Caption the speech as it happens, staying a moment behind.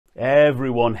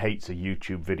Everyone hates a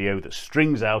YouTube video that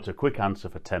strings out a quick answer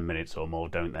for 10 minutes or more,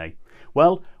 don't they?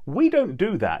 Well, we don't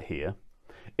do that here.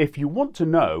 If you want to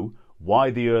know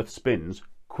why the Earth spins,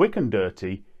 quick and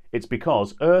dirty, it's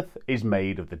because Earth is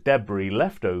made of the debris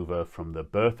left over from the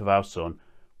birth of our Sun,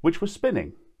 which was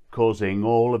spinning, causing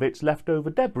all of its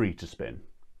leftover debris to spin.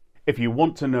 If you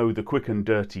want to know the quick and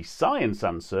dirty science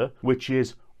answer, which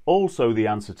is also the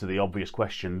answer to the obvious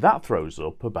question that throws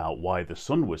up about why the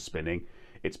Sun was spinning,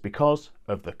 it's because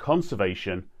of the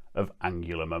conservation of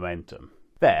angular momentum.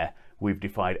 There, we've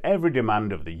defied every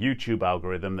demand of the YouTube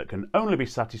algorithm that can only be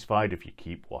satisfied if you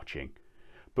keep watching.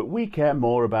 But we care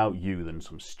more about you than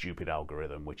some stupid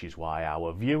algorithm, which is why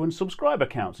our view and subscriber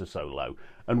counts are so low,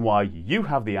 and why you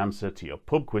have the answer to your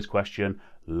pub quiz question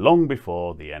long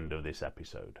before the end of this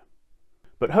episode.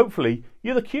 But hopefully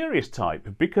you're the curious type,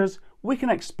 because we can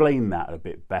explain that a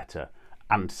bit better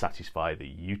and satisfy the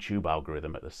YouTube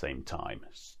algorithm at the same time.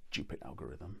 Stupid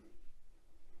algorithm.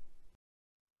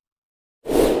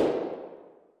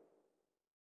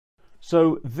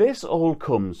 So this all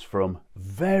comes from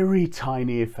very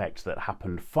tiny effects that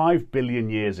happened 5 billion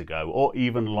years ago, or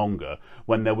even longer,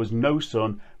 when there was no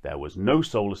sun, there was no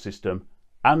solar system,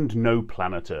 and no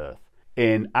planet Earth.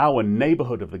 In our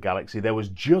neighbourhood of the galaxy, there was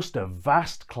just a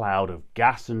vast cloud of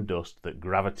gas and dust that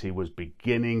gravity was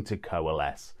beginning to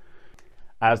coalesce.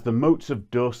 As the motes of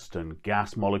dust and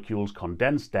gas molecules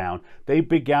condensed down, they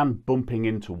began bumping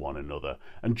into one another,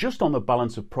 and just on the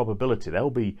balance of probability,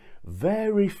 there'll be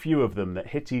very few of them that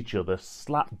hit each other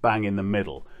slap bang in the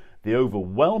middle. The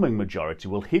overwhelming majority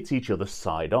will hit each other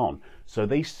side on, so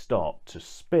they start to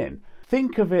spin.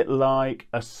 Think of it like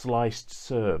a sliced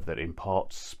serve that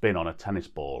imparts spin on a tennis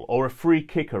ball, or a free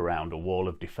kick around a wall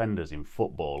of defenders in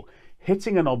football.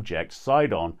 Hitting an object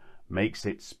side on makes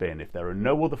it spin if there are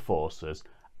no other forces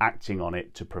acting on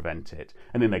it to prevent it.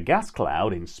 And in a gas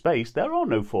cloud in space, there are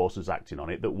no forces acting on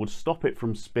it that would stop it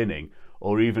from spinning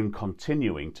or even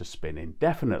continuing to spin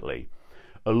indefinitely.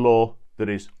 A law that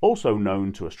is also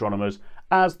known to astronomers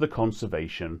as the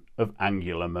conservation of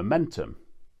angular momentum.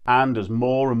 And as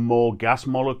more and more gas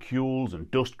molecules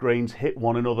and dust grains hit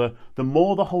one another, the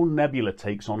more the whole nebula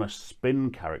takes on a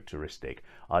spin characteristic,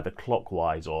 either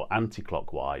clockwise or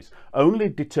anti-clockwise, only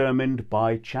determined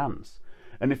by chance.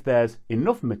 And if there's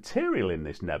enough material in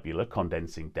this nebula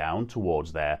condensing down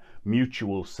towards their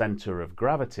mutual centre of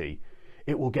gravity,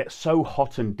 it will get so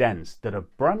hot and dense that a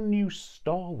brand new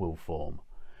star will form.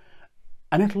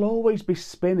 And it'll always be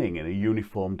spinning in a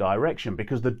uniform direction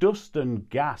because the dust and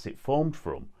gas it formed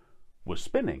from was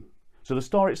spinning. So the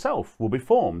star itself will be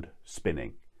formed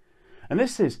spinning. And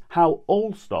this is how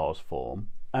all stars form,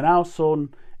 and our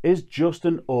Sun is just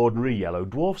an ordinary yellow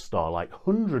dwarf star like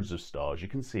hundreds of stars you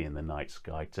can see in the night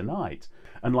sky tonight,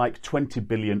 and like 20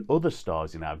 billion other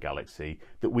stars in our galaxy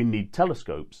that we need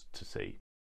telescopes to see.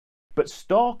 But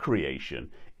star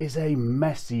creation is a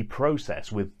messy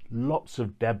process with lots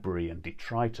of debris and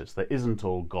detritus that isn't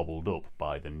all gobbled up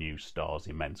by the new star's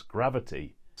immense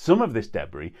gravity. Some of this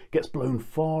debris gets blown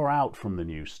far out from the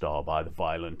new star by the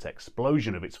violent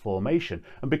explosion of its formation,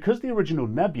 and because the original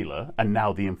nebula and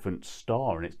now the infant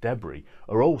star and its debris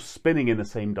are all spinning in the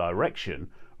same direction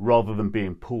rather than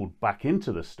being pulled back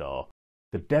into the star,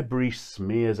 the debris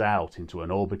smears out into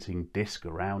an orbiting disk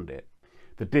around it.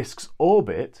 The disk's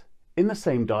orbit in the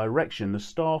same direction the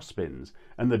star spins,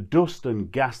 and the dust and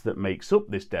gas that makes up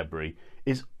this debris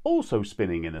is also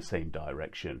spinning in the same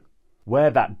direction.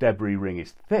 Where that debris ring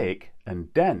is thick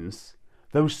and dense,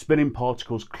 those spinning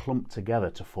particles clump together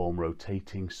to form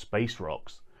rotating space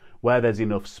rocks. Where there's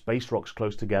enough space rocks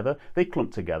close together, they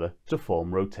clump together to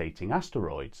form rotating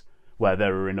asteroids. Where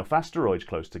there are enough asteroids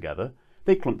close together,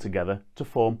 they clump together to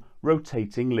form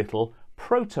rotating little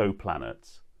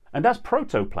protoplanets. And as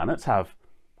protoplanets have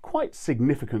quite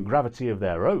significant gravity of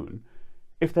their own,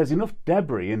 if there's enough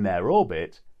debris in their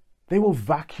orbit, they will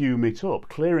vacuum it up,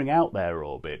 clearing out their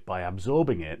orbit by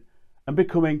absorbing it and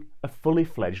becoming a fully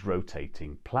fledged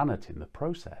rotating planet in the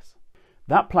process.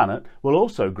 That planet will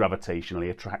also gravitationally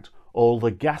attract all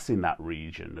the gas in that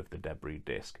region of the debris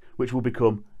disk, which will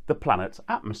become the planet's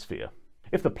atmosphere.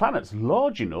 If the planet's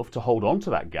large enough to hold on to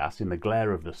that gas in the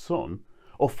glare of the sun,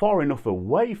 or far enough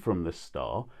away from the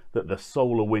star that the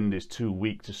solar wind is too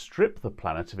weak to strip the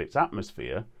planet of its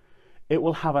atmosphere, it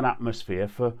will have an atmosphere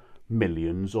for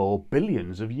millions or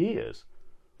billions of years.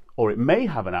 Or it may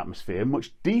have an atmosphere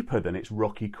much deeper than its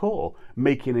rocky core,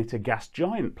 making it a gas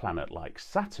giant planet like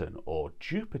Saturn or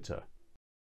Jupiter.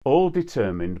 All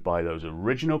determined by those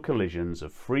original collisions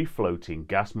of free-floating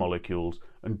gas molecules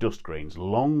and dust grains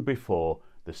long before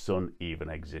the Sun even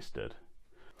existed.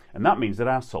 And that means that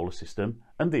our solar system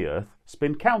and the Earth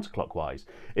spin counterclockwise.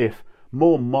 If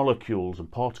more molecules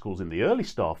and particles in the early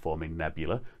star-forming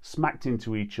nebula smacked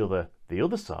into each other the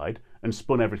other side and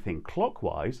spun everything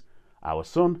clockwise, our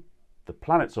Sun, the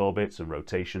planet's orbits and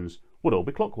rotations would all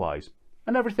be clockwise,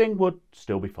 and everything would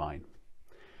still be fine.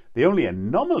 The only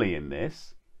anomaly in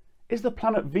this is the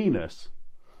planet Venus.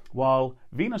 While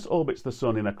Venus orbits the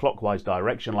Sun in a clockwise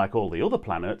direction like all the other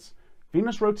planets,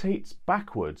 Venus rotates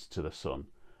backwards to the Sun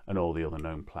and all the other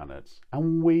known planets,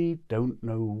 and we don't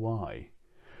know why.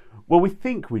 Well, we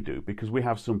think we do because we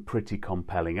have some pretty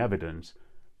compelling evidence,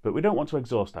 but we don't want to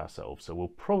exhaust ourselves, so we'll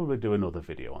probably do another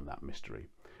video on that mystery.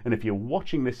 And if you're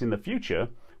watching this in the future,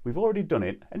 we've already done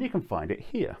it and you can find it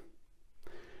here.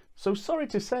 So sorry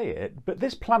to say it, but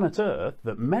this planet Earth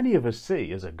that many of us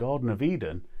see as a Garden of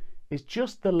Eden is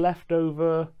just the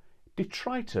leftover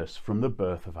detritus from the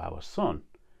birth of our Sun.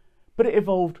 But it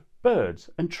evolved birds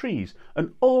and trees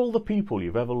and all the people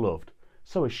you've ever loved.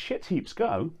 So as shit heaps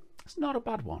go, it's not a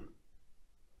bad one.